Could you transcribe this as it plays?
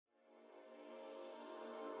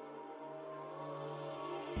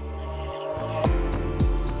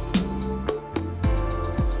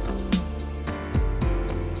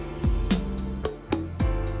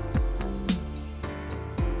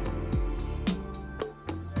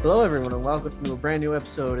Hello, everyone, and welcome to a brand new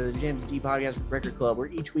episode of the James D Podcast Record Club, where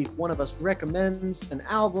each week one of us recommends an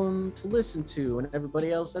album to listen to, and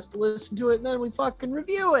everybody else has to listen to it, and then we fucking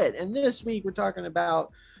review it. And this week we're talking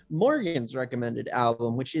about Morgan's recommended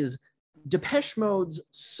album, which is Depeche Mode's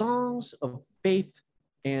Songs of Faith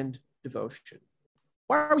and Devotion.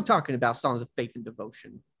 Why are we talking about Songs of Faith and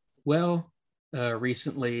Devotion? Well,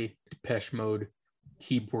 recently Depeche Mode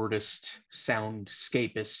keyboardist,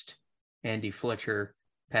 soundscapist Andy Fletcher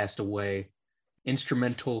passed away,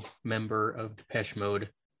 instrumental member of Depeche Mode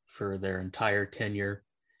for their entire tenure,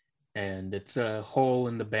 and it's a hole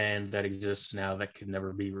in the band that exists now that could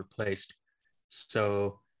never be replaced.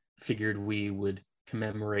 So figured we would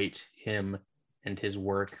commemorate him and his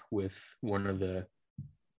work with one of the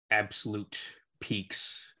absolute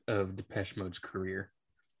peaks of Depeche Mode's career.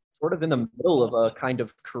 Sort of in the middle of a kind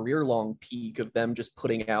of career-long peak of them just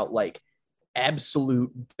putting out like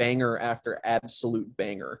absolute banger after absolute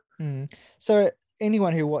banger. So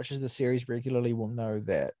anyone who watches the series regularly will know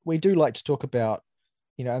that we do like to talk about,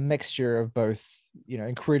 a mixture of both,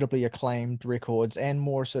 incredibly acclaimed records and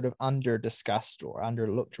more sort of under-discussed or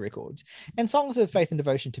underlooked records. And Songs of Faith and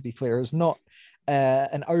Devotion, to be clear, is not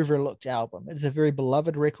an overlooked album. It's a very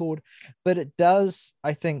beloved record, but it does,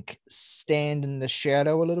 I think, stand in the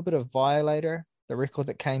shadow a little bit of Violator, the record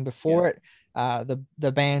that came before it.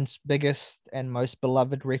 The band's biggest and most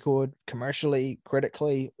beloved record, commercially,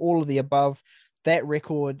 critically, all of the above. That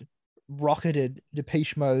record rocketed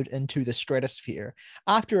Depeche Mode into the stratosphere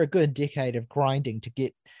after a good decade of grinding to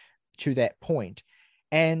get to that point.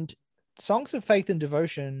 And Songs of Faith and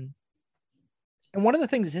Devotion, and one of the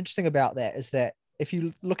things that's interesting about that is that if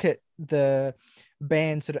you look at the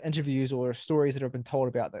band sort of interviews or stories that have been told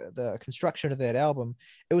about the construction of that album,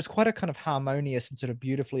 it was quite a kind of harmonious and sort of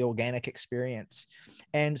beautifully organic experience.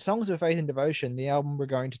 And Songs of Faith and Devotion, the album we're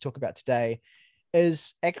going to talk about today,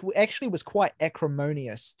 actually was quite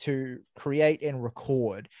acrimonious to create and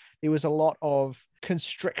record. There was a lot of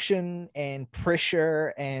constriction and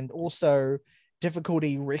pressure, and also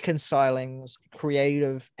difficulty reconciling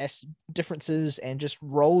creative differences and just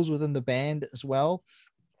roles within the band as well.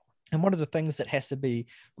 And one of the things that has to be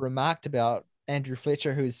remarked about Andrew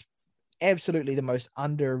Fletcher, who's absolutely the most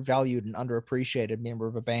undervalued and underappreciated member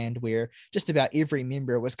of a band, where just about every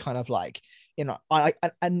member was kind of like,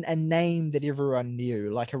 a name that everyone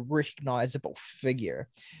knew, like a recognizable figure.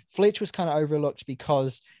 Fletch was kind of overlooked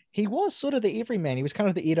because he was sort of the everyman. He was kind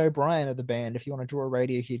of the Ed O'Brien of the band, if you want to draw a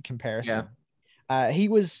Radiohead comparison. He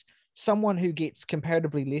was someone who gets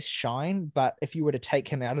comparatively less shine, but if you were to take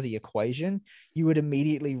him out of the equation, you would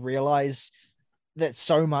immediately realize that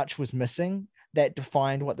so much was missing that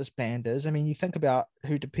defined what this band is. I mean, you think about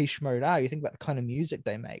who Depeche Mode are, you think about the kind of music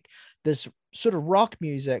they make. This sort of rock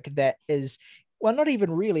music that is, well, not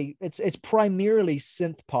even really, it's primarily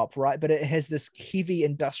synth pop, right? But it has this heavy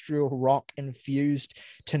industrial rock infused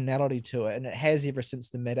tonality to it, and it has ever since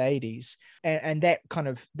the mid 80s. And that kind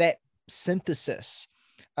of, that synthesis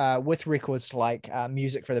with records like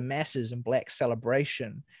Music for the Masses and Black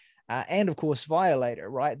Celebration, and of course Violator,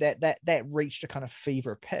 right? That reached a kind of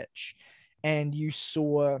fever pitch. And you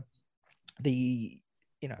saw the,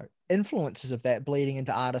 influences of that bleeding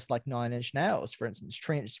into artists like Nine Inch Nails, for instance,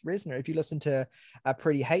 Trent Reznor. If you listen to a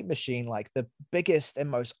Pretty Hate Machine, like the biggest and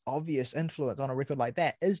most obvious influence on a record like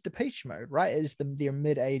that is Depeche Mode, right? It is their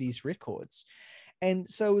mid-80s records. And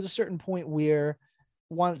so it was a certain point where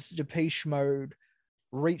once Depeche Mode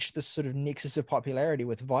reached this sort of nexus of popularity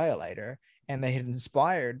with Violator, and they had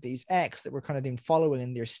inspired these acts that were kind of then following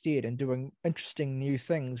in their stead and doing interesting new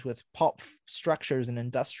things with pop structures and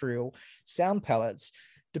industrial sound palettes,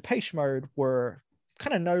 Depeche Mode were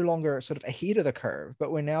kind of no longer sort of ahead of the curve,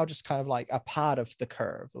 but we're now just kind of like a part of the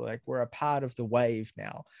curve. Like we're a part of the wave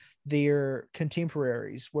now. Their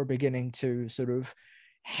contemporaries were beginning to sort of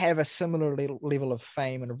have a similar level of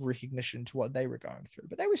fame and of recognition to what they were going through,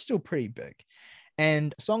 but they were still pretty big.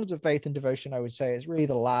 And Songs of Faith and Devotion, I would say, is really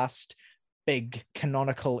the last big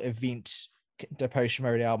canonical event Depeche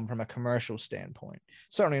Mode album from a commercial standpoint.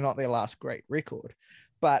 Certainly not their last great record,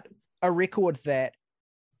 but a record that,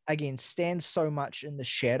 again, stands so much in the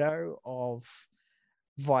shadow of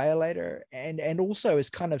Violator, and also is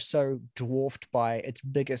kind of so dwarfed by its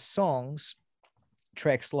biggest songs,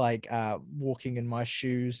 tracks like Walking in My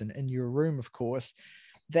Shoes and In Your Room, of course,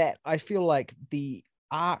 that I feel like the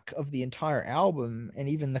arc of the entire album and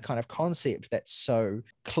even the kind of concept that's so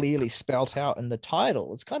clearly spelt out in the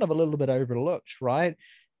title is kind of a little bit overlooked, right?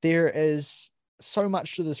 There is so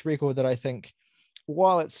much to this record that I think,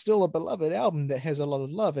 while it's still a beloved album that has a lot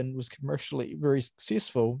of love and was commercially very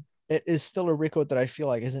successful, it is still a record that I feel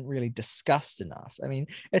like isn't really discussed enough. I mean,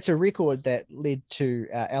 it's a record that led to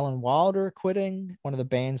Alan Wilder quitting, one of the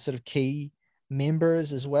band's sort of key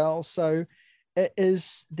members as well. So it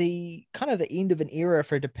is the kind of the end of an era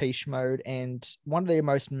for Depeche Mode, and one of their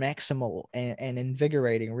most maximal and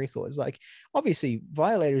invigorating records. Like, obviously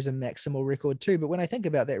Violator is a maximal record too, but when I think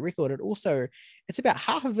about that record, it's about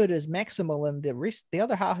half of it is maximal, and the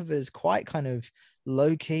other half of it is quite kind of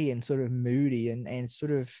low key and sort of moody and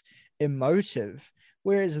sort of emotive,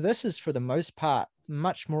 whereas this is for the most part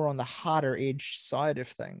much more on the harder edge side of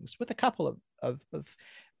things, with a couple of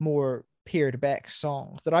more pared back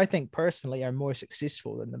songs that I think personally are more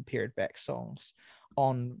successful than the pared back songs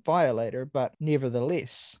on Violator. But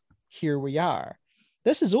nevertheless, here we are.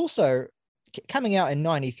 This is also coming out in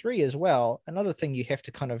 93 as well. Another thing you have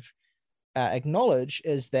to kind of acknowledge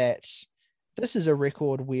is that this is a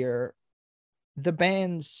record where the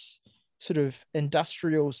band's sort of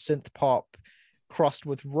industrial synth pop crossed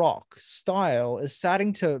with rock style is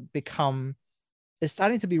starting to be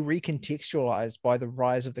recontextualized by the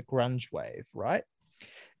rise of the grunge wave, right?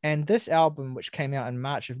 And this album, which came out in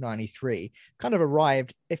March of 93, kind of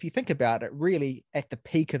arrived, if you think about it, really at the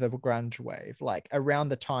peak of the grunge wave, like around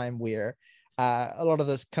the time where a lot of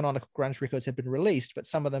those canonical grunge records had been released, but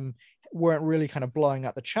some of them weren't really kind of blowing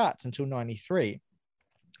up the charts until 93.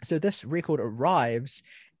 So this record arrives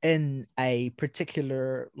in a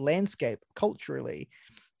particular landscape culturally,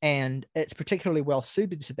 and it's particularly well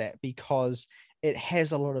suited to that because it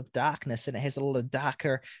has a lot of darkness, and it has a lot of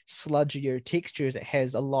darker, sludgier textures. It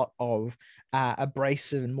has a lot of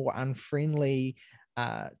abrasive and more unfriendly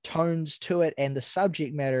tones to it, and the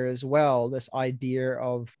subject matter as well. This idea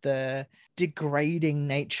of the degrading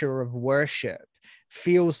nature of worship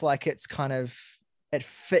feels like it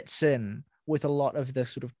fits in with a lot of the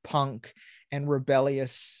sort of punk and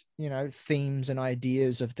rebellious, themes and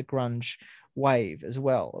ideas of the grunge wave as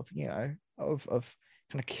well, of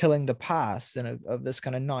kind of killing the past and of this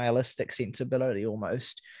kind of nihilistic sensibility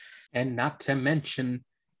almost. And not to mention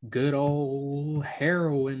good old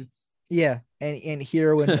Heroin. Yeah, and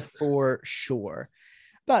Heroin for sure.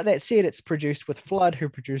 But that said, it's produced with Flood, who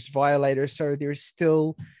produced Violator, so there's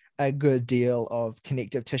still a good deal of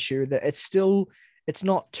connective tissue that it's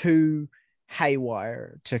not too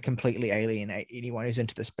haywire to completely alienate anyone who's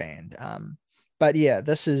into this band. But yeah,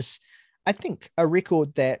 this is, I think, a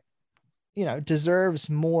record that deserves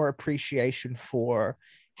more appreciation for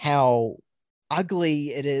how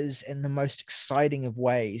ugly it is in the most exciting of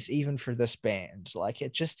ways, even for this band. Like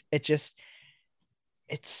it's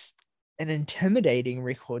an intimidating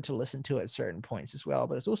record to listen to at certain points as well,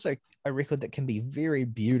 but it's also a record that can be very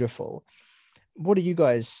beautiful. What do you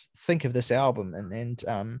guys think of this album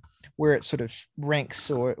and where it sort of ranks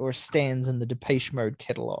or stands in the Depeche Mode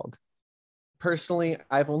catalog? Personally,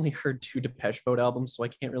 I've only heard 2 Depeche Mode albums, so I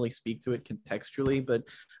can't really speak to it contextually, but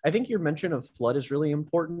I think your mention of Flood is really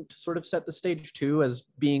important to sort of set the stage too, as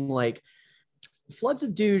being like, Flood's a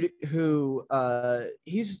dude who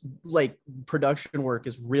he's like, production work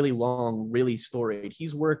is really long, really storied.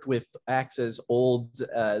 He's worked with acts as old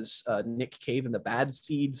as Nick Cave and the Bad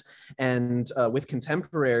Seeds, and with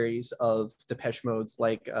contemporaries of Depeche Mode's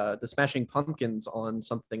like the Smashing Pumpkins on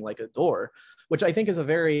something like Adore, which I think is a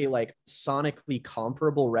very like sonically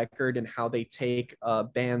comparable record in how they take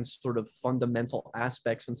band's sort of fundamental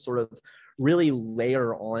aspects and sort of really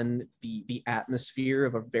layer on the atmosphere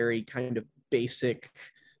of a very kind of basic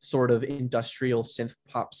sort of industrial synth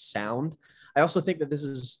pop sound. I also think that this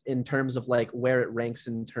is, in terms of like where it ranks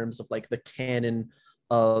in terms of like the canon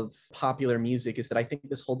of popular music, is that I think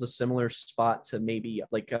this holds a similar spot to maybe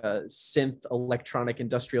like a synth electronic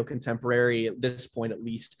industrial contemporary, at this point at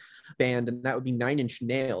least, band, and that would be Nine Inch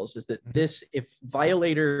Nails. Is that this, if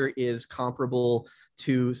Violator is comparable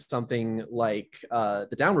to something like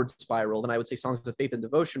the Downward Spiral, then I would say Songs of Faith and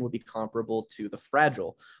Devotion would be comparable to The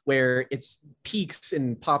Fragile, where its peaks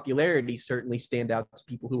in popularity certainly stand out to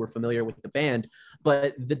people who are familiar with the band,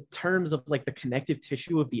 but the terms of like the connective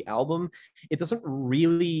tissue of the album, it doesn't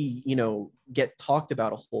really get talked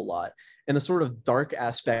about a whole lot. And the sort of dark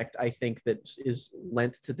aspect, I think, that is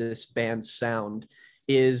lent to this band's sound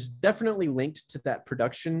is definitely linked to that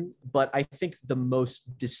production, but I think the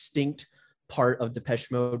most distinct part of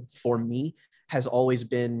Depeche Mode for me has always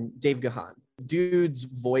been Dave Gahan. Dude's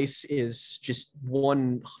voice is just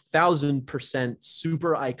 1000%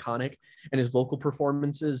 super iconic, and his vocal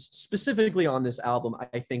performances, specifically on this album,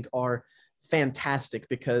 I think are fantastic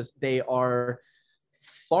because they are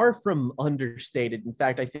far from understated. In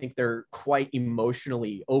fact, I think they're quite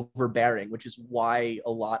emotionally overbearing, which is why a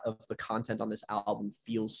lot of the content on this album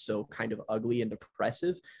feels so kind of ugly and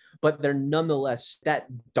depressive. But they're nonetheless, that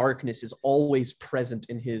darkness is always present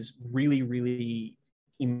in his really, really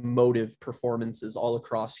emotive performances all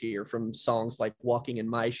across here, from songs like Walking in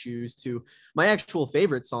My Shoes to my actual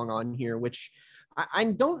favorite song on here, which I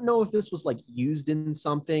don't know if this was like used in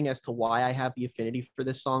something as to why I have the affinity for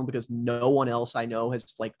this song, because no one else I know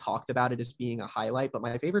has like talked about it as being a highlight. But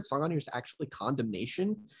my favorite song on here is actually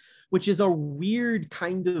Condemnation, which is a weird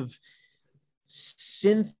kind of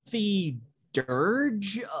synthy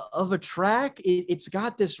dirge of a track. It's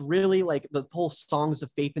got this really, like, the whole songs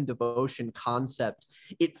of faith and devotion concept.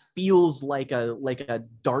 It feels like a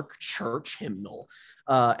dark church hymnal.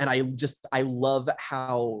 And I love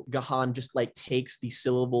how Gahan just like takes the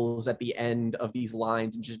syllables at the end of these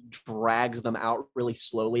lines and just drags them out really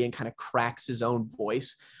slowly and kind of cracks his own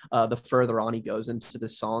voice the further on he goes into the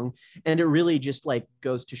song. And it really just like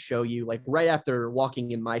goes to show you, like, right after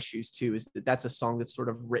Walking in My Shoes too, is that's a song that's sort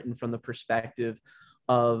of written from the perspective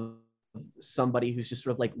of somebody who's just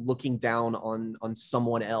sort of like looking down on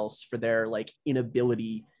someone else for their like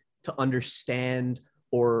inability to understand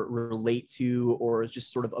or relate to, or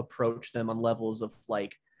just sort of approach them on levels of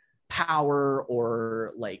like power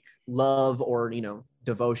or like love or, you know,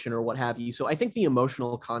 devotion or what have you. So I think the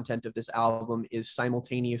emotional content of this album is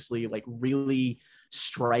simultaneously like really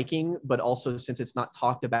striking, but also, since it's not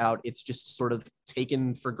talked about, it's just sort of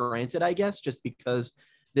taken for granted, I guess, just because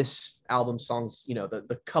this album songs, you know,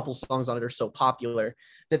 the couple songs on it are so popular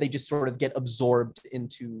that they just sort of get absorbed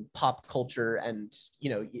into pop culture, and, you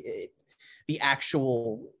know, the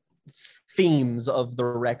actual themes of the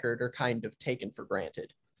record are kind of taken for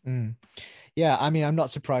granted. Yeah, I mean, I'm not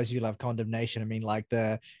surprised you love Condemnation. I mean, like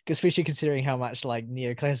especially considering how much like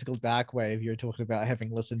neoclassical dark wave you're talking about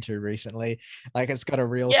having listened to recently. Like, it's got a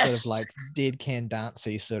real sort of like Dead Can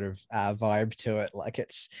Dancey sort of vibe to it. Like,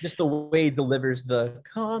 it's just the way he delivers the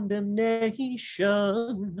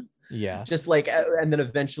condemnation. Yeah. Just like, and then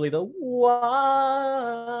eventually the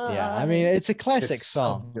why. Yeah, I mean, it's a classic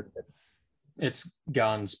song. It's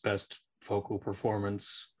Gon's best vocal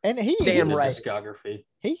performance. And he damn right discography.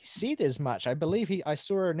 He said as much. I believe I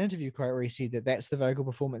saw an interview quote where he said that that's the vocal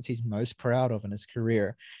performance he's most proud of in his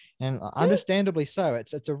career, and understandably so.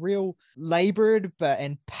 It's a real labored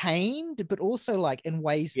and pained, but also like in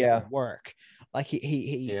ways that work. Like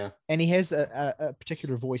he and he has a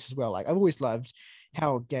particular voice as well. Like, I've always loved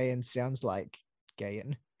how Gahan sounds like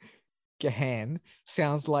Gahan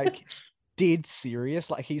sounds like dead serious,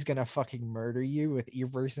 like he's gonna fucking murder you with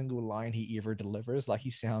every single line he ever delivers. Like, he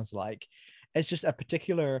sounds like it's just a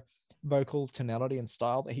particular vocal tonality and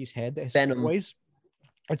style that he's had that has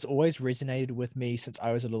always resonated with me since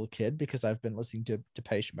I was a little kid, because I've been listening to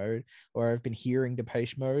Depeche Mode, or I've been hearing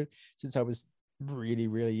Depeche Mode since I was really,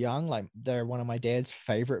 really young. Like, they're one of my dad's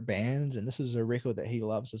favorite bands, and this is a record that he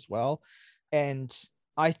loves as well. And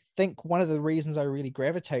I think one of the reasons I really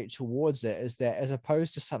gravitate towards it is that, as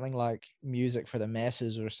opposed to something like Music for the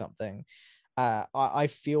Masses or something, I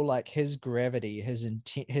feel like his gravity,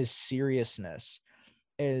 his seriousness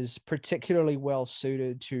is particularly well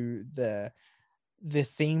suited to the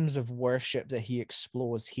themes of worship that he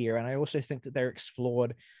explores here. And I also think that they're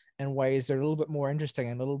explored in ways that are a little bit more interesting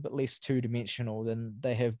and a little bit less two-dimensional than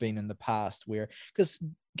they have been in the past, because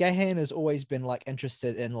Gahan has always been like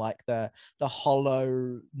interested in like the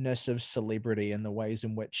hollowness of celebrity and the ways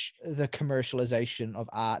in which the commercialization of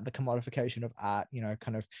art, the commodification of art, you know,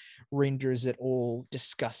 kind of renders it all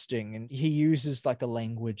disgusting. And he uses like the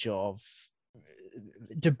language of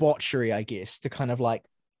debauchery, I guess, to kind of like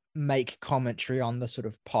make commentary on the sort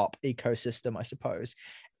of pop ecosystem, I suppose.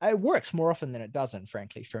 It works more often than it doesn't,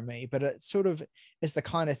 frankly, for me, but it sort of is the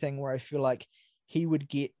kind of thing where I feel like he would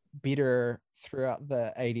get better throughout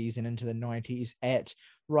the 80s and into the 90s at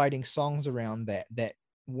writing songs around that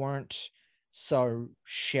weren't so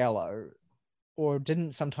shallow, or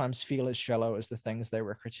didn't sometimes feel as shallow as the things they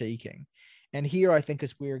were critiquing. And here I think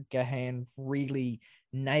is where Gahan really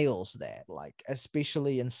nails that, like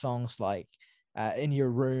especially in songs like In Your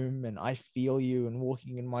Room and I Feel You and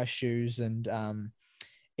Walking in My Shoes, and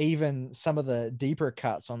even some of the deeper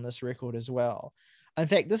cuts on this record as well. In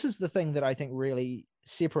fact, this is the thing that I think really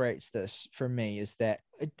separates this for me, is that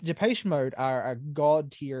Depeche Mode are a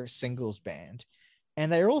god tier singles band,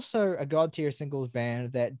 and they're also a god tier singles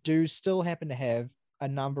band that do still happen to have a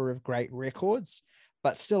number of great records,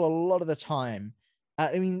 but still a lot of the time,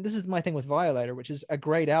 I mean, this is my thing with Violator, which is a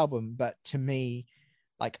great album, but to me,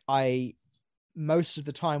 like, most of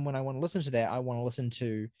the time when I want to listen to that, I want to listen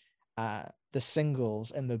to the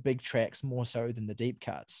singles and the big tracks more so than the deep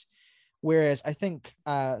cuts. Whereas I think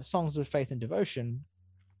Songs of Faith and Devotion,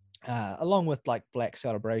 along with like Black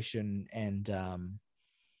Celebration and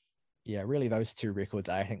really those two records,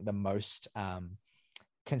 I think the most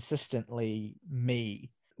consistently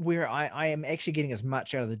me, where I am actually getting as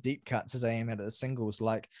much out of the deep cuts as I am out of the singles.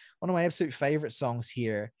 Like one of my absolute favorite songs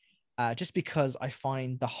here, just because I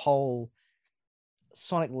find the whole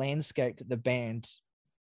sonic landscape that the band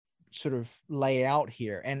sort of lay out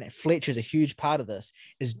here, and Fletcher's a huge part of this,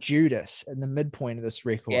 is Judas in the midpoint of this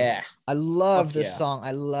record. Yeah. I love Fuck this yeah. song.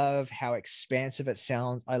 I love how expansive it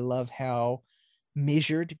sounds. I love how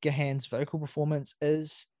measured Gahan's vocal performance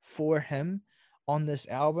is for him on this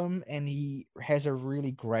album, and he has a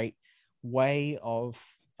really great way of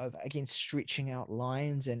again stretching out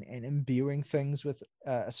lines and imbuing things with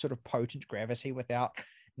a sort of potent gravity without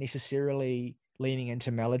necessarily leaning into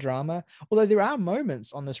melodrama. Although there are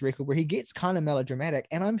moments on this record where he gets kind of melodramatic,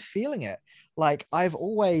 and I'm feeling it. Like I've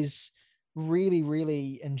always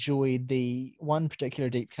really enjoyed the one particular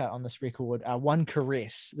deep cut on this record, One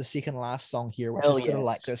Caress, the second last song here, which is sort of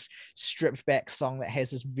like this stripped back song that has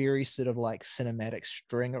this very sort of like cinematic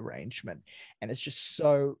string arrangement, and it's just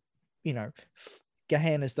so, you know,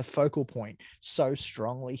 Gahan is the focal point so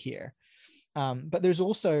strongly here. But there's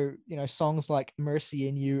also, you know, songs like Mercy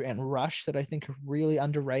in You and Rush that I think are really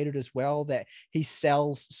underrated as well, that he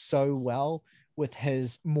sells so well with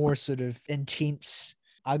his more sort of intense,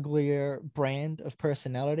 uglier brand of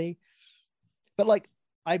personality. But like,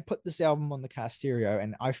 I put this album on the car stereo,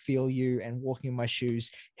 and I Feel You and Walking in My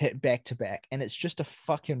Shoes hit back to back, and it's just a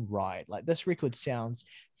fucking ride. Like this record sounds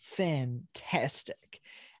fantastic,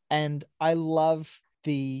 and I love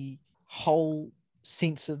the whole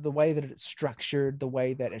sense of the way that it's structured, the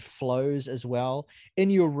way that it flows as well.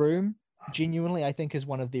 In Your Room, genuinely, I think is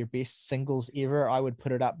one of their best singles ever. I would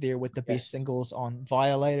put it up there with the best singles on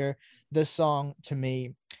Violator. This song, to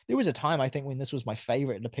me, there was a time I think when this was my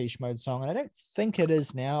favorite Depeche Mode song, and I don't think it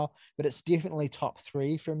is now, but it's definitely top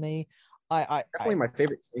 3 for me. Definitely my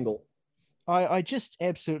favorite single. I just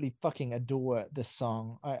absolutely fucking adore this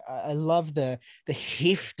song. I love the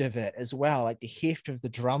heft of it as well. Like the heft of the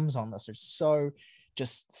drums on this are so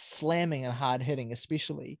just slamming and hard hitting,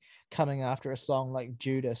 especially coming after a song like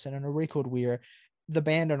Judas, and in a record where the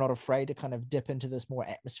band are not afraid to kind of dip into this more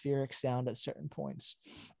atmospheric sound at certain points.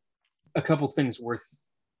 A couple things worth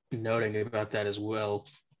noting about that as well.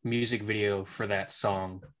 Music video for that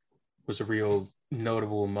song was a real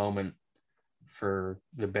notable moment for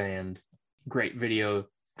the band. Great video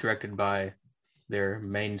directed by their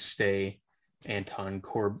mainstay Anton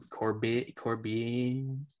Corbijn.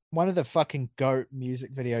 One of the fucking GOAT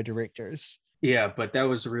music video directors. Yeah, but that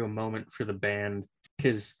was a real moment for the band,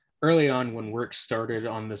 because early on when work started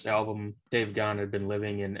on this album, Dave Gahan had been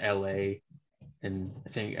living in LA, and I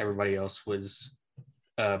think everybody else was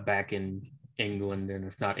back in England, and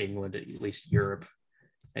if not England, at least Europe,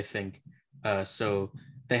 I think. So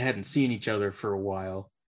they hadn't seen each other for a while.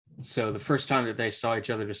 So the first time that they saw each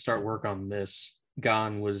other to start work on this,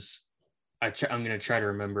 Gahan was, I'm going to try to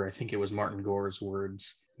remember, I think it was Martin Gore's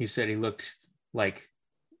words. He said he looked like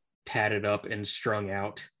tatted up and strung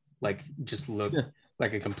out, like just looked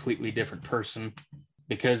like a completely different person,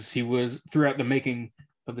 because he was, throughout the making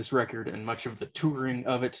of this record and much of the touring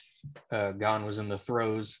of it, Gahan was in the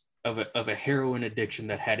throes of a heroin addiction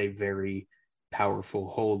that had a very powerful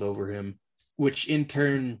hold over him, which in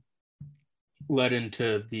turn led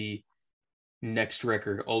into the next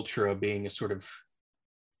record, Ultra, being a sort of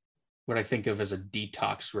what I think of as a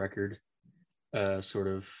detox record, sort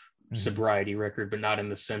of sobriety record, but not in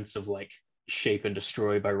the sense of like Shape and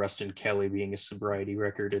Destroy by Rustin Kelly being a sobriety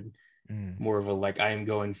record, and more of a like I am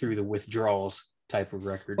going through the withdrawals type of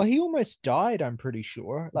record. Well, he almost died, I'm pretty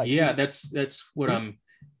sure. Like yeah, that's what I'm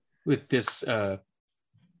with this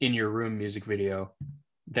In Your Room music video.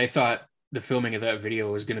 They thought the filming of that video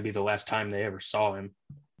was going to be the last time they ever saw him,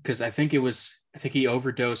 because I think he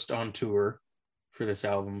overdosed on tour for this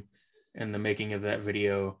album, and the making of that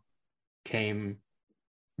video came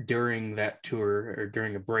during that tour, or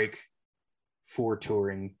during a break for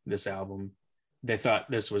touring this album. They thought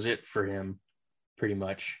this was it for him, pretty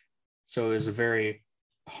much. So it was a very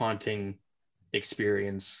haunting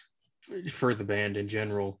experience for the band in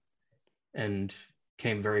general, and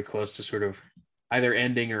came very close to sort of either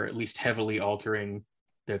ending or at least heavily altering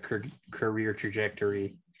the career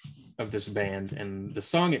trajectory of this band. And the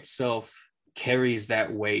song itself carries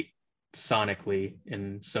that weight sonically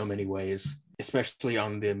in so many ways, especially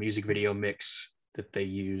on the music video mix that they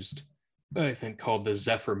used, I think called the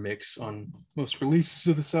Zephyr mix on most releases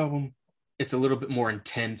of this album. It's a little bit more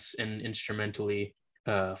intense and instrumentally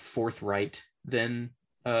forthright than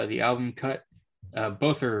the album cut.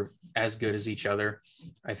 Both are as good as each other,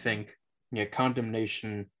 I think. Yeah,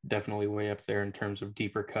 Condemnation definitely way up there in terms of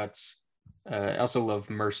deeper cuts. I also love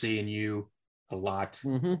Mercy and You a lot.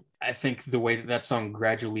 Mm-hmm. I think the way that that song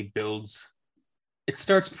gradually builds, it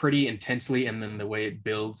starts pretty intensely, and then the way it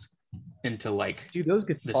builds into like Dude, those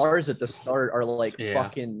this. guitars at the start are like Yeah.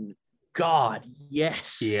 fucking God.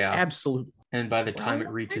 Yes. Yeah. Absolutely. And by the time it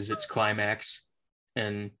reaches its climax,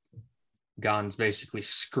 and Gon's basically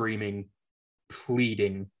screaming,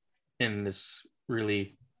 pleading in this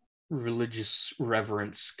really religious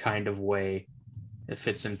reverence kind of way, it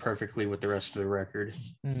fits in perfectly with the rest of the record.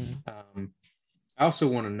 I also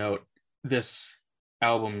want to note this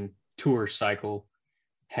album tour cycle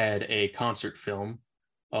had a concert film,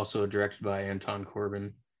 also directed by Anton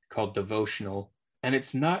Corbijn, called Devotional. And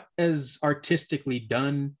it's not as artistically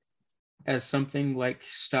done as something like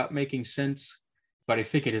Stop Making Sense, but I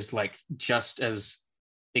think it is like just as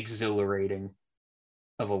exhilarating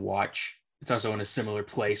of a watch. It's also in a similar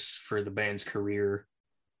place for the band's career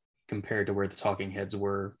compared to where the Talking Heads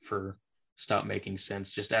were for Stop Making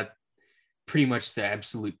Sense, just at pretty much the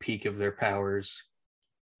absolute peak of their powers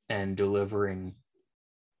and delivering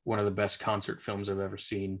one of the best concert films I've ever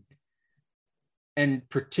seen. And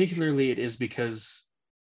particularly it is because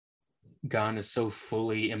Gon is so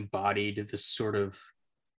fully embodied this sort of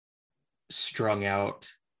strung out,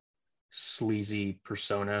 sleazy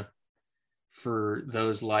persona for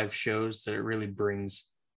those live shows that it really brings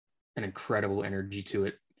an incredible energy to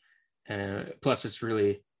it. Plus, it's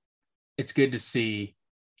good to see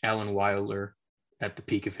Alan Wilder at the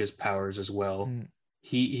peak of his powers as well.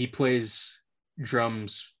 He plays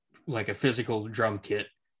drums like a physical drum kit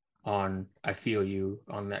on I Feel You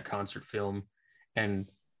on that concert film,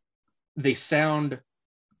 and they sound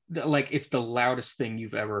like it's the loudest thing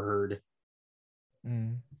you've ever heard.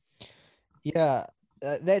 Yeah,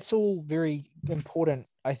 that's all very important,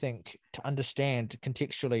 I think, to understand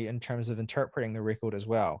contextually in terms of interpreting the record as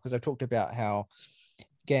well, because I've talked about how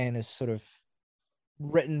Gan is sort of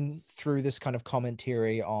written through this kind of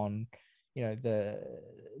commentary on, you know,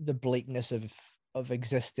 the bleakness of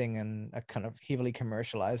existing in a kind of heavily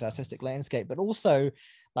commercialized artistic landscape, but also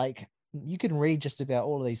like you can read just about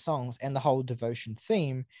all of these songs and the whole Devotion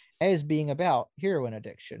theme as being about heroin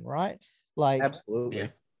addiction, right? Like, absolutely. Yeah.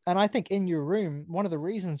 And I think In Your Room, one of the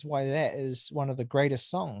reasons why that is one of the greatest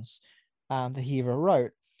songs that he ever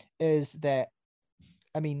wrote is that,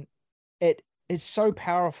 I mean, it's so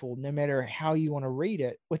powerful no matter how you want to read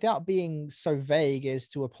it without being so vague as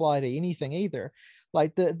to apply to anything either.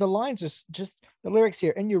 Like the lines are just the lyrics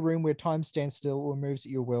here: in your room where time stands still or moves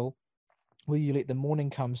at your will you let the morning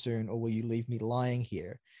come soon, or will you leave me lying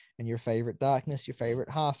here in your favorite darkness, your favorite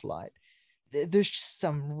half light? There's just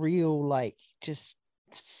some real like just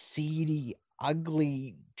seedy,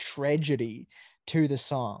 ugly tragedy to the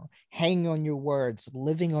song. Hanging on your words,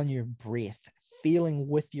 living on your breath, feeling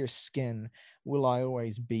with your skin, will I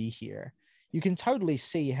always be here? You can totally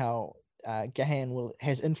see how Gahan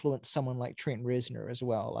has influenced someone like Trent Reznor as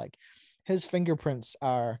well. Like his fingerprints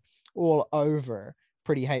are all over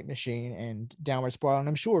Pretty Hate Machine and Downward Spiral, and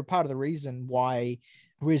I'm sure part of the reason why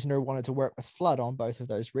Reznor wanted to work with Flood on both of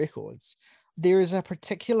those records. There is a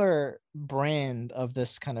particular brand of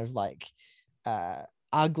this kind of like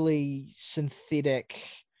ugly, synthetic,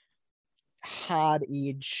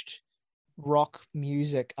 hard-edged rock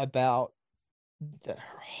music about the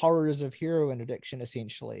horrors of heroin addiction,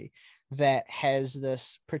 essentially, that has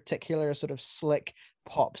this particular sort of slick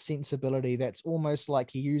pop sensibility that's almost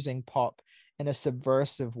like using pop in a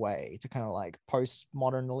subversive way to kind of like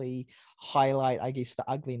postmodernly highlight, I guess, the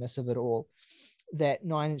ugliness of it all. That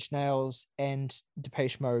Nine Inch Nails and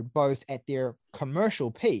Depeche Mode, both at their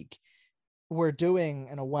commercial peak, were doing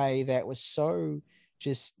in a way that was so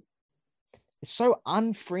just so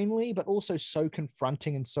unfriendly, but also so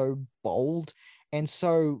confronting and so bold and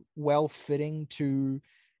so well fitting to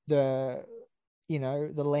the, you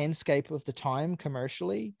know, the landscape of the time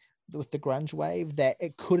commercially with the grunge wave, that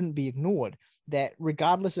it couldn't be ignored. That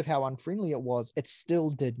regardless of how unfriendly it was, it still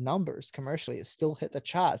did numbers commercially. It still hit the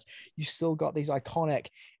charts. You still got these iconic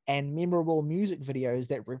and memorable music videos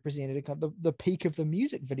that represented the peak of the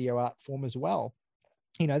music video art form as well.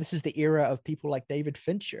 You know, this is the era of people like David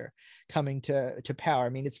Fincher coming to power. I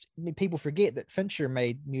mean, people forget that Fincher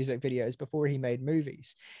made music videos before he made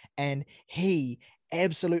movies, and he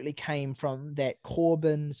absolutely came from that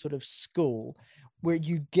Corbin sort of school where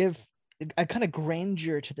you give a kind of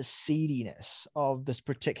grandeur to the seediness of this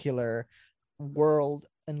particular world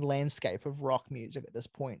and landscape of rock music at this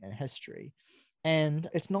point in history. And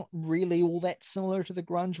it's not really all that similar to the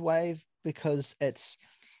grunge wave because it's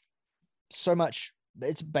so much,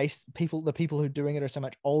 it's based, the people who are doing it are so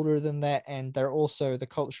much older than that, and they're also, the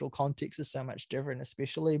cultural context is so much different,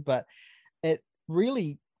 especially. But it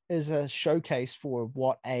really is a showcase for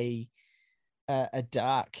what a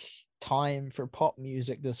dark time for pop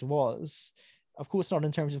music this was. Of course, not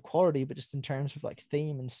in terms of quality, but just in terms of like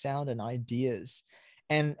theme and sound and ideas.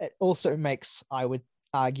 And it also makes, I would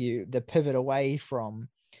argue, the pivot away from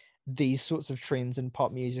these sorts of trends in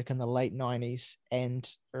pop music in the late 90s and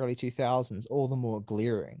early 2000s all the more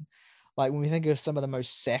glaring. Like when we think of some of the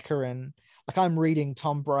most saccharine, like I'm reading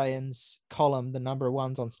Tom Bryan's column, The Number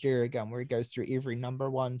Ones on Stereo Gum, where he goes through every number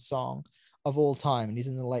one song of all time, and he's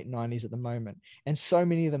in the late 90s at the moment. And so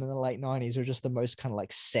many of them in the late 90s are just the most kind of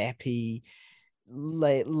like sappy,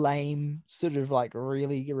 lame, sort of like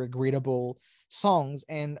really regrettable songs.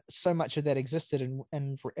 And so much of that existed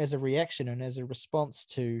and as a reaction and as a response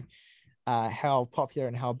to how popular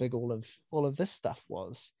and how big all of this stuff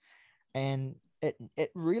was. And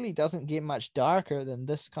it really doesn't get much darker than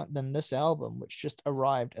this album, which just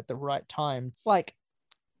arrived at the right time. Like,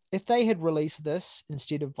 if they had released this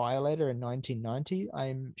instead of Violator in 1990,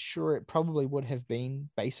 I'm sure it probably would have been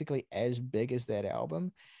basically as big as that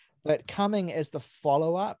album. But coming as the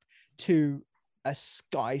follow-up to a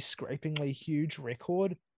skyscrapingly huge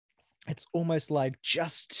record, it's almost like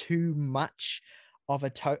just too much of a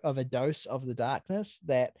dose of the darkness,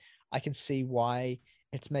 that I can see why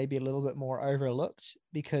it's maybe a little bit more overlooked,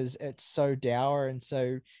 because it's so dour and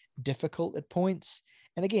so difficult at points.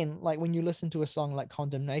 And again, like when you listen to a song like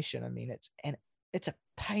Condemnation, I mean, it's a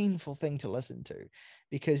painful thing to listen to,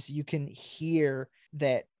 because you can hear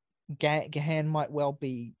that Gahan might well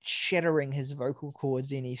be shattering his vocal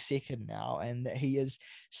cords any second now, and that he is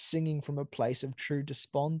singing from a place of true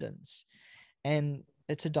despondence. And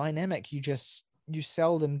it's a dynamic you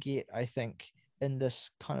seldom get, I think, in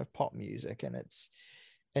this kind of pop music. And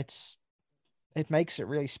it makes it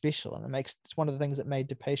really special, and it's one of the things that made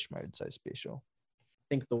Depeche Mode so special. I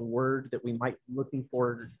think the word that we might be looking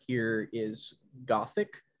for here is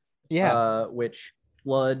gothic. Yeah. Which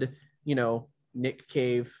flood, Nick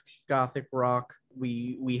Cave, gothic rock.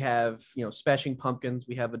 We have, Smashing Pumpkins,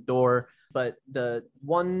 we have Adore, but the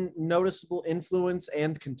one noticeable influence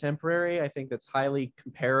and contemporary, I think that's highly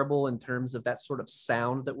comparable in terms of that sort of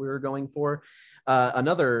sound that we were going for.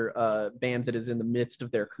 Another band that is in the midst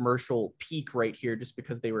of their commercial peak right here, just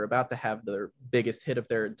because they were about to have their biggest hit of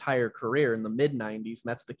their entire career in the mid 90s, and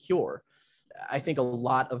that's The Cure. I think a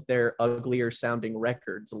lot of their uglier sounding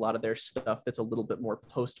records, a lot of their stuff that's a little bit more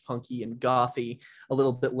post-punky and gothy, a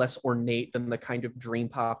little bit less ornate than the kind of dream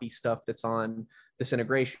poppy stuff that's on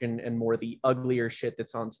Disintegration, and more the uglier shit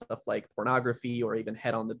that's on stuff like Pornography or even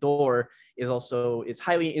Head on the Door, is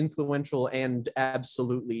highly influential and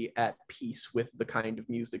absolutely at peace with the kind of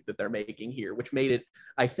music that they're making here, which made it,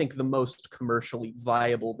 I think, the most commercially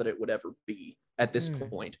viable that it would ever be at this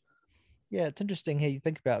point. Yeah, it's interesting how you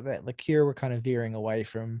think about that. The Cure were kind of veering away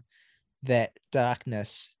from that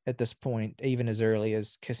darkness at this point, even as early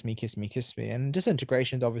as Kiss Me, Kiss Me, Kiss Me. And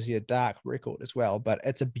Disintegration is obviously a dark record as well, but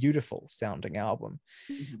it's a beautiful sounding album.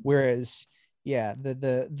 Mm-hmm. Whereas, yeah,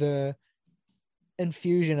 the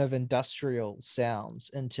infusion of industrial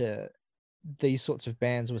sounds into these sorts of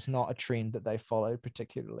bands was not a trend that they followed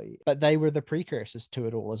particularly, but they were the precursors to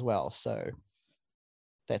it all as well. So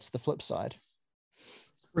that's the flip side.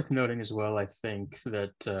 Worth noting as well, I think,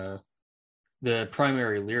 that the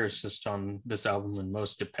primary lyricist on this album and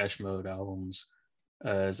most Depeche Mode albums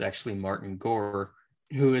is actually Martin Gore,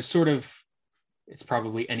 who is it's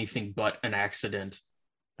probably anything but an accident,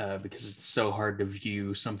 because it's so hard to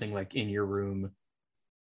view something like In Your Room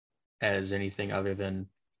as anything other than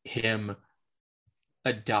him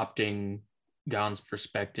adopting Gon's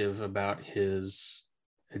perspective about his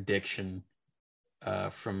addiction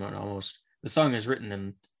from an almost... The song is written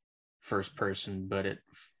in first person, but it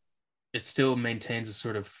still maintains a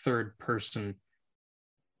sort of third person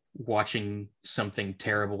watching something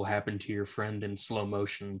terrible happen to your friend in slow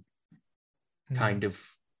motion kind of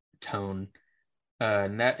tone.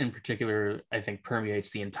 And that in particular, I think, permeates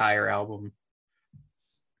the entire album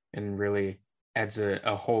and really adds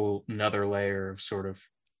a whole nother layer of sort of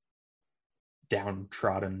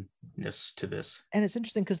downtroddenness to this. And it's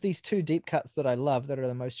interesting because these two deep cuts that I love, that are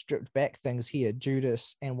the most stripped back things here,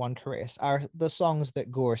 Judas and One Caress, are the songs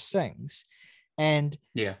that Gore sings. And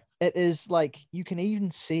yeah, it is like, you can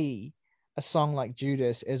even see a song like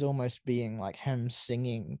Judas as almost being like him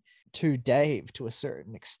singing to Dave to a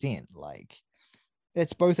certain extent. Like,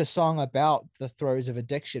 it's both a song about the throes of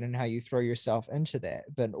addiction and how you throw yourself into that,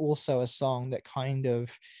 but also a song that kind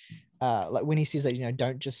of like when he says that,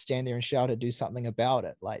 don't just stand there and shout it, do something about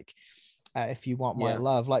it. Like, if you want my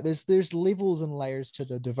love, like there's levels and layers to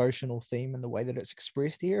the devotional theme and the way that it's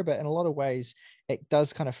expressed here, but in a lot of ways it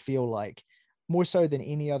does kind of feel like, more so than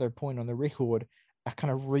any other point on the record, a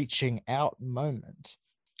kind of reaching out moment.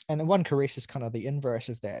 And One Caress is kind of the inverse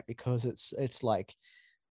of that, because it's like,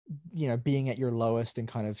 being at your lowest and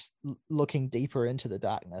kind of looking deeper into the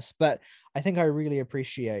darkness. But I think I really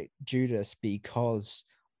appreciate Judas because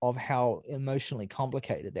of how emotionally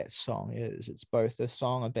complicated that song is. It's both a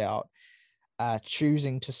song about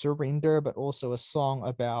choosing to surrender, but also a song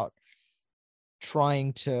about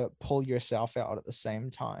trying to pull yourself out at the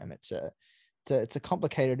same time. It's a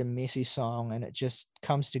complicated and messy song, and it just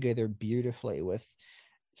comes together beautifully with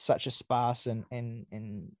such a sparse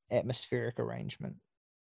and atmospheric arrangement.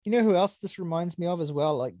 You know who else this reminds me of as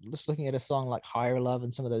well? Like, just looking at a song like Higher Love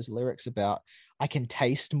and some of those lyrics about, I can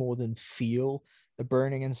taste more than feel. The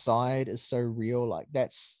burning inside is so real. Like,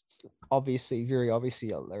 that's very obviously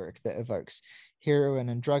a lyric that evokes heroin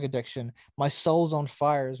and drug addiction. My soul's on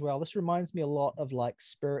fire as well. This reminds me a lot of like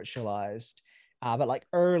Spiritualized, but like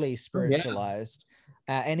early Spiritualized.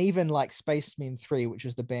 And even like Spacemen 3, which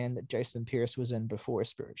was the band that Jason Pierce was in before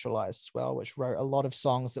Spiritualized as well, which wrote a lot of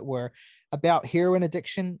songs that were about heroin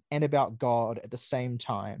addiction and about God at the same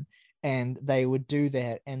time. And they would do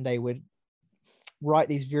that, and they would write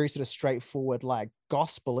these very sort of straightforward, like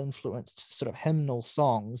gospel influenced sort of hymnal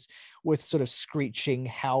songs with sort of screeching,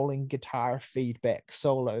 howling guitar feedback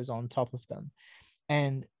solos on top of them.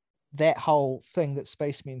 And that whole thing that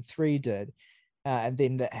Spacemen 3 did, and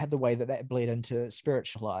then that had the way that bled into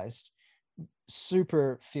Spiritualized,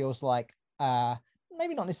 super feels like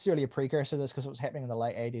maybe not necessarily a precursor to this because it was happening in the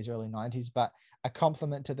late 80s, early 90s, but a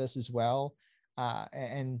complement to this as well.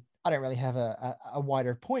 And I don't really have a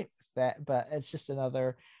wider point with that, but it's just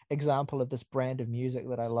another example of this brand of music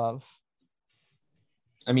that I love.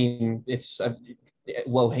 I mean, it's a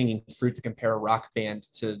low-hanging fruit to compare a rock band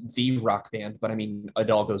to the rock band, but I mean, it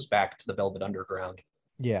all goes back to the Velvet Underground.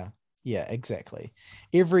 Yeah, exactly.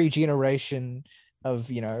 Every generation of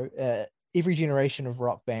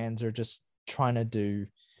rock bands are just trying to do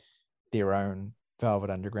their own Velvet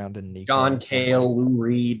Underground and Nico. John Cale, Lou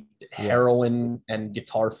Reed, Heroin, and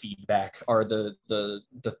guitar feedback are the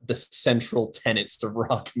central tenets of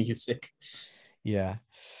rock music. Yeah.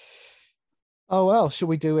 Oh well, should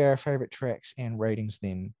we do our favorite tracks and ratings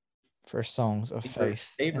then for Songs of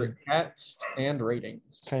Faith? Favorite cats and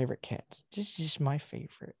ratings. Favorite cats. This is my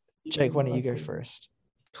favorite. Jake, why don't you go first?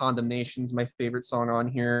 Condemnation's my favorite song on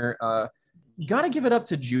here. Gotta give it up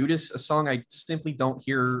to Judas, a song I simply don't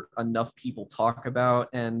hear enough people talk about.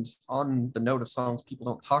 And on the note of songs people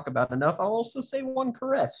don't talk about enough, I'll also say One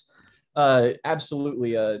Caress.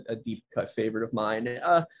 Absolutely a deep cut favorite of mine.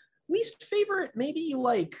 Least favorite, maybe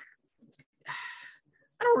like,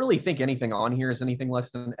 I don't really think anything on here is anything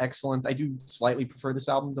less than excellent. I do slightly prefer this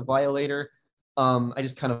album to Violator. I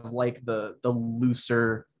just kind of like the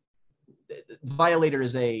looser. Violator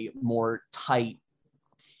is a more tight,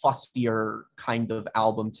 fussier kind of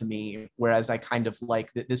album to me, whereas I kind of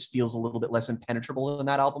like that this feels a little bit less impenetrable than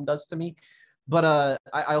that album does to me. But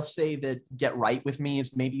I'll say that Get Right With Me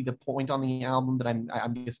is maybe the point on the album that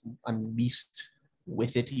I'm least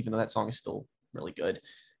with it, even though that song is still really good.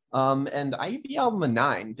 And I give the album a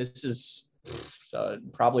 9. This is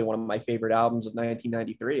probably one of my favorite albums of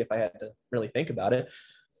 1993, if I had to really think about it.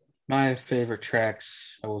 My favorite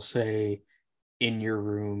tracks, I will say, In Your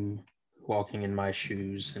Room, Walking in My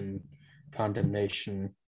Shoes, and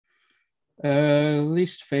Condemnation.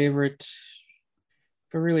 Least favorite,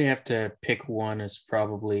 if I really have to pick one, it's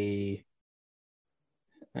probably,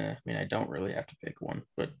 I mean, I don't really have to pick one,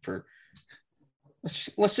 but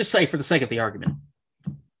let's just say for the sake of the argument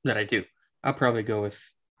that I do, I'll probably go with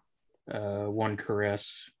One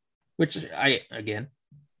Caress, which I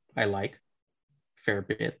like a fair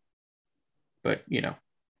bit, but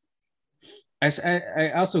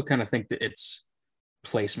I also kind of think that its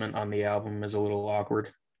placement on the album is a little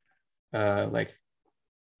awkward. Like,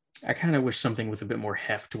 I kind of wish something with a bit more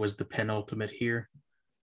heft was the penultimate here,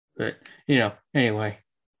 but anyway,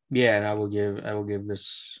 yeah, and I will give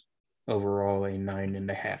this overall a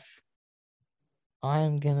 9.5.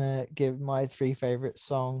 I'm gonna give my 3 favorite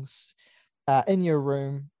songs. In Your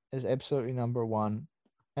Room is absolutely number 1,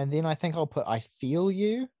 and then I think I'll put I Feel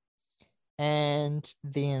You, and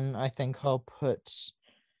then I think I'll put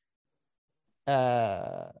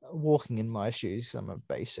Walking in My Shoes. I'm a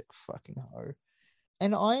basic fucking hoe,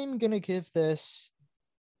 and I'm gonna give this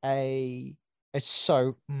a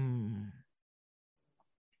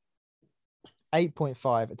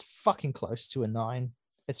 8.5. It's fucking close to a 9.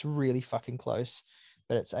 It's really fucking close,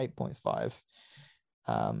 but it's 8.5.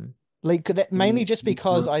 Like that mainly just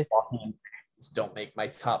because I don't make my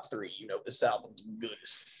top 3. You know, this album's good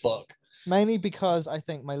as fuck. Mainly because I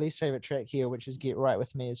think my least favorite track here, which is Get Right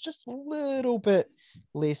With Me, is just a little bit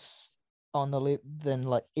less on the than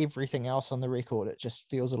like everything else on the record. It just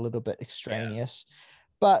feels a little bit extraneous,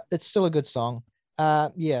 but it's still a good song.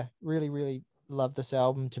 Yeah, really, really love this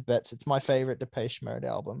album to bits. It's my favorite Depeche Mode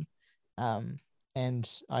album, and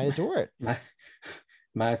I adore it.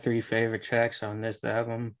 My 3 favorite tracks on this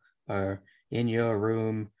album are In Your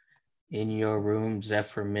Room,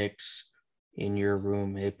 Zephyr Mix, In Your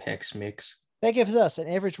Room, Apex Mix. That gives us an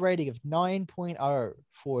average rating of 9.0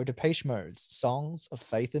 for Depeche Mode's Songs of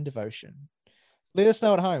Faith and Devotion. Let us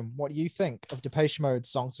know at home what you think of Depeche Mode's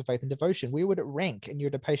Songs of Faith and Devotion. Where would it rank in your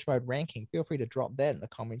Depeche Mode ranking? Feel free to drop that in the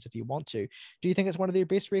comments if you want to. Do you think it's one of their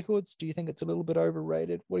best records? Do you think it's a little bit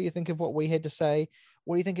overrated? What do you think of what we had to say?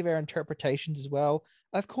 What do you think of our interpretations as well?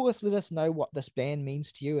 Of course, let us know what this band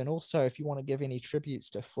means to you. And also, if you want to give any tributes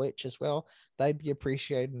to Fletch as well, they'd be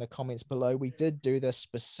appreciated in the comments below. We did do this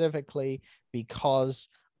specifically because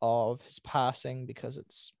of his passing, because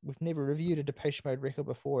we've never reviewed a Depeche Mode record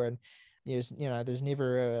before, and there's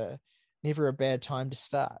never a bad time to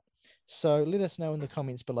start. So let us know in the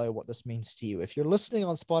comments below what this means to you. If you're listening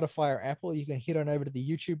on Spotify or Apple, you can head on over to the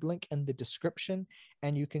YouTube link in the description,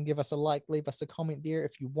 and you can give us a like, leave us a comment there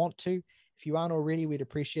if you want to. If you aren't already, we'd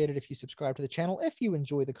appreciate it if you subscribe to the channel. If you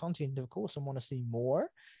enjoy the content, of course, and want to see more,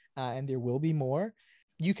 and there will be more.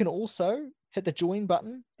 You can also hit the join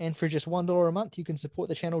button, and for just $1 a month, you can support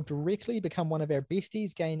the channel directly, become one of our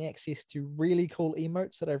besties, gain access to really cool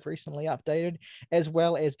emotes that I've recently updated, as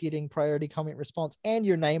well as getting priority comment response and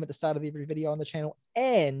your name at the start of every video on the channel.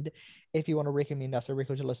 And if you want to recommend us a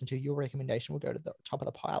record to listen to, your recommendation will go to the top of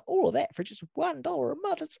the pile. All of that for just $1 a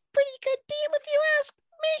month. It's a pretty good deal if you ask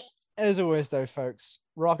me. As always, though, folks,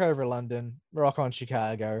 rock over London, rock on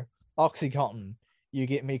Chicago, Oxycontin, you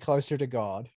get me closer to God.